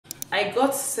I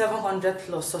got 700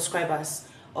 plus subscribers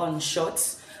on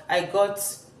Shorts. I got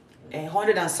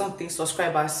 100 and something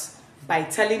subscribers by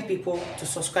telling people to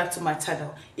subscribe to my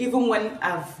channel, even when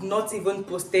I've not even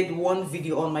posted one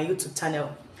video on my YouTube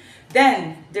channel.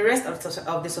 Then the rest of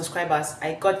the subscribers,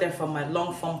 I got them from my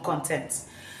long form content.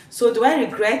 So do I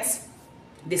regret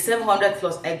the 700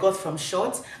 plus I got from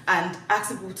Short and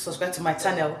asking people to subscribe to my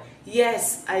channel?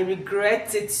 Yes, I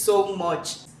regret it so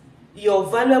much. Your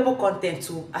valuable content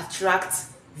to attract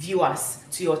viewers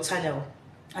to your channel,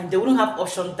 and they wouldn't have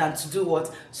option than to do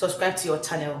what? Subscribe to your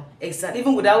channel. Exactly.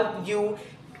 Even without you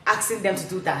asking them to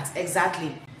do that.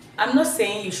 Exactly. I'm not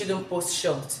saying you shouldn't post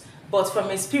short, but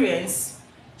from experience,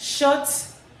 short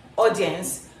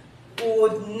audience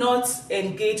would not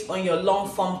engage on your long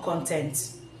form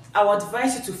content. I would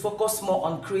advise you to focus more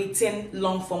on creating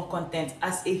long form content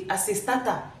as a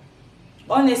starter.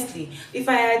 Honestly, if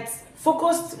I had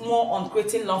focused more on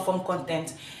creating long form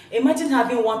content, imagine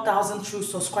having 1,000 true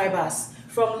subscribers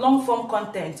from long form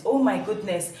content. Oh my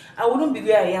goodness, I wouldn't be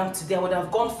where I am today. I would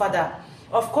have gone further.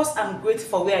 Of course, I'm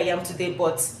grateful for where I am today,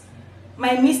 but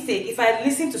my mistake, if I had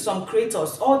listened to some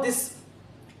creators, all these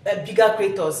bigger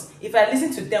creators, if I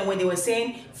listened to them when they were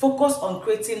saying focus on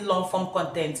creating long form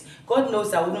content, God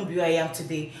knows I wouldn't be where I am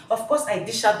today. Of course, I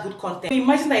dish out good content.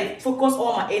 Imagine I focus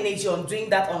all my energy on doing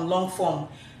that on long form.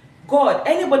 God,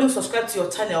 anybody who subscribes to your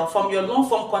channel from your long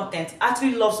form content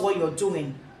actually loves what you're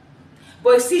doing.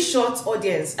 But you see, short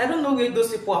audience, I don't know where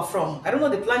those people are from. I don't know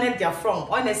the planet they are from,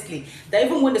 honestly. That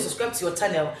even when they subscribe to your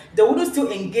channel, they wouldn't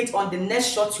still engage on the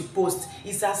next short you post.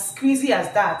 It's as crazy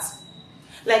as that.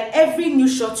 Like every new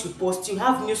shot you post, you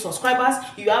have new subscribers,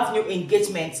 you have new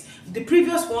engagements. The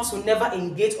previous ones will never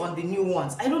engage on the new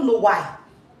ones. I don't know why.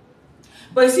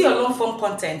 But you see your long form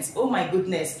content, oh my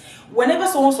goodness. Whenever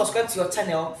someone subscribes to your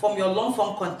channel from your long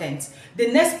form content,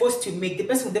 the next post you make, the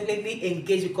person will definitely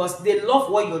engage because they love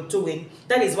what you're doing.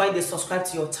 That is why they subscribe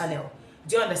to your channel.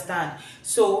 Do you understand?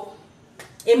 So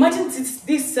imagine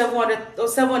these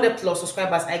 700 plus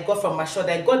subscribers I got from my short,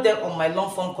 I got them on my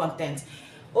long form content.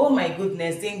 Oh my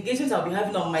goodness, the engagement I'll be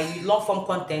having on my long form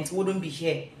content wouldn't be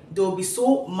here. They will be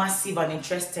so massive and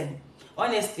interesting,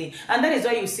 honestly. And that is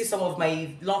why you see some of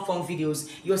my long form videos,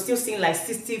 you're still seeing like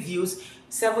 60 views,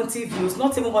 70 views,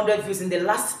 not even 100 views in the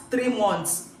last 3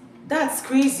 months. That's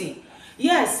crazy.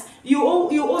 Yes, you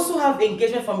also have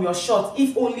engagement from your short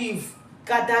if only you've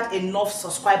gathered enough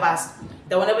subscribers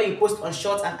that whenever you post on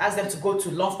short and ask them to go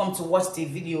to long form to watch the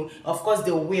video, of course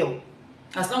they will.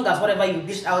 As long as whatever you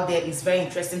dish out there is very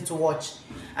interesting to watch.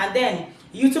 And then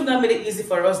YouTube now made it easy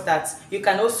for us that you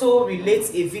can also relate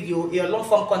a video, your long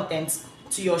form content,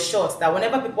 to your shorts, that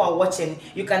whenever people are watching,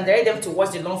 you can direct them to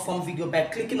watch the long form video by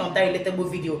clicking on that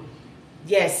relatable video.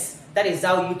 Yes, that is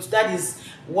how YouTube, that is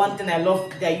one thing I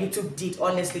love that YouTube did,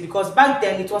 honestly, because back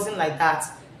then it wasn't like that.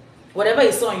 Whatever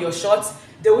you saw on your shorts,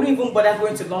 they wouldn't even bother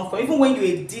going to long form. Even when you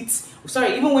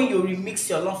even when you remix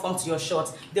your long form to your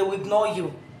shorts, they will ignore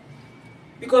you.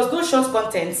 Because those short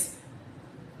contents,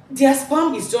 their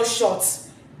spam is just short.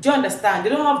 Do you understand? They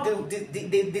don't have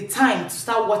the time to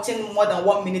start watching more than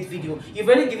 1 minute video. You've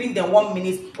already given them 1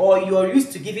 minute, or you're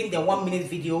used to giving them 1 minute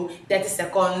video, 30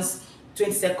 seconds,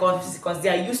 20 seconds, 50 seconds. They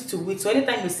are used to it. So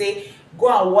anytime you say, go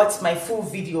and watch my full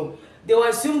video, they will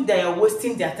assume they are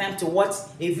wasting their time to watch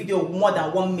a video more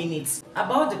than 1 minute.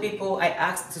 About the people I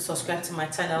asked to subscribe to my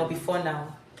channel before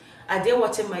now, are they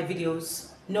watching my videos?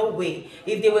 No way.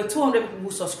 If there were 200 people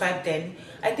who subscribed then,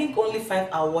 I think only 5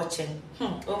 are watching.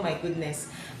 Oh my goodness.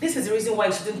 This is the reason why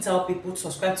you shouldn't tell people to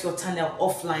subscribe to your channel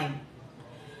offline.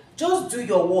 Just do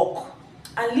your work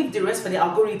and leave the rest for the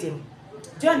algorithm.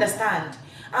 Do you understand?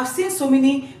 I've seen so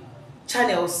many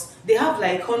channels, they have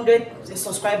like 100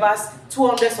 subscribers,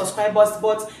 200 subscribers,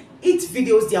 but each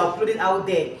videos they are uploading out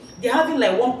there, they're having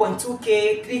like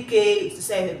 1.2k,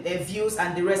 3k views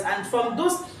and the rest. And from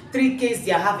those 3Ks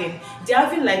they're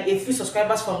having like a few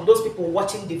subscribers from those people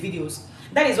watching the videos.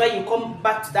 That is why you come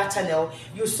back to that channel,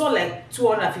 you saw like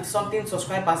 250 something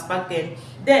subscribers back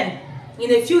then in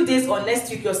a few days or next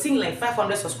week you're seeing like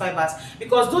 500 subscribers,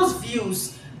 because those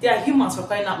views, they are humans, for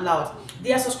crying out loud.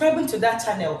 They are subscribing to that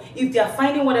channel if they are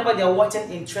finding whatever they are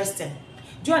watching interesting.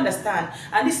 Do you understand?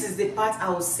 And this is the part I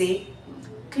will say,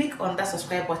 click on that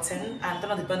subscribe button and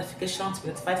turn on the notification to be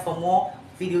notified for more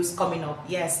videos coming up.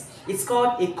 Yes, it's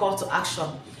called a call to action.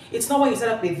 It's not when you set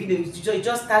up a video, you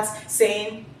just start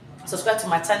saying subscribe to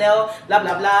my channel, blah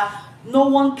blah blah. No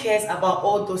one cares about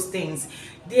all those things.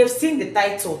 They have seen the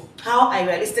title, how I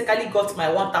realistically got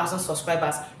my 1,000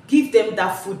 subscribers. give them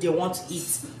that food they want to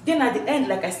eat. Then at the end,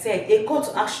 like I said, a call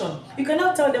to action. You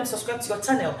cannot tell them subscribe to your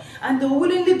channel, and they will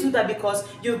willingly do that because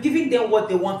you're giving them what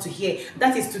they want to hear.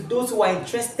 That is to those who are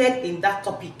interested in that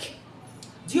topic.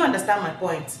 Do you understand my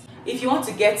point? If you want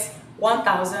to get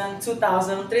 1,000,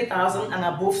 2,000, 3,000 and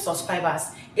above subscribers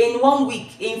in 1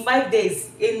 week, in 5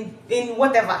 days, in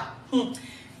whatever,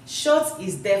 Shorts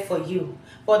is there for you.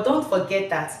 But don't forget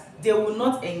that they will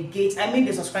not engage, I mean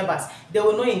the subscribers, they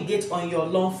will not engage on your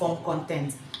long form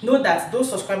content. Know that those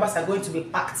subscribers are going to be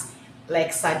packed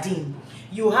like sardine.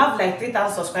 You have like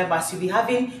 3,000 subscribers, you'll be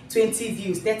having 20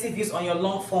 views, 30 views on your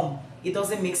long form. It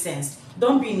doesn't make sense.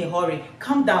 Don't be in a hurry.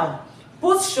 Calm down.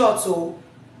 Post short,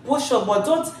 post short, but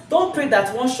don't pray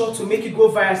that one short will make you go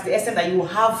viral to the extent that you will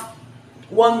have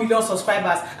 1 million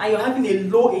subscribers and you're having a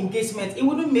low engagement. It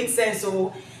wouldn't make sense.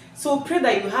 So pray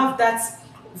that you have that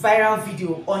viral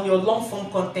video on your long form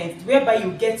content whereby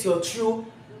you get your true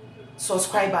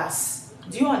subscribers.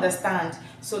 Do you understand?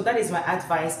 So that is my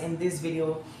advice in this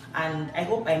video, and I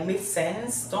hope I made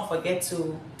sense. Don't forget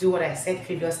to do what I said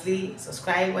previously,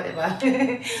 subscribe, whatever.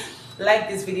 Like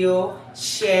this video,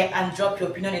 share, and drop your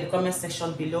opinion in the comment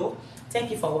section below.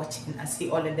 Thank you for watching, and see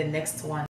you all in the next one.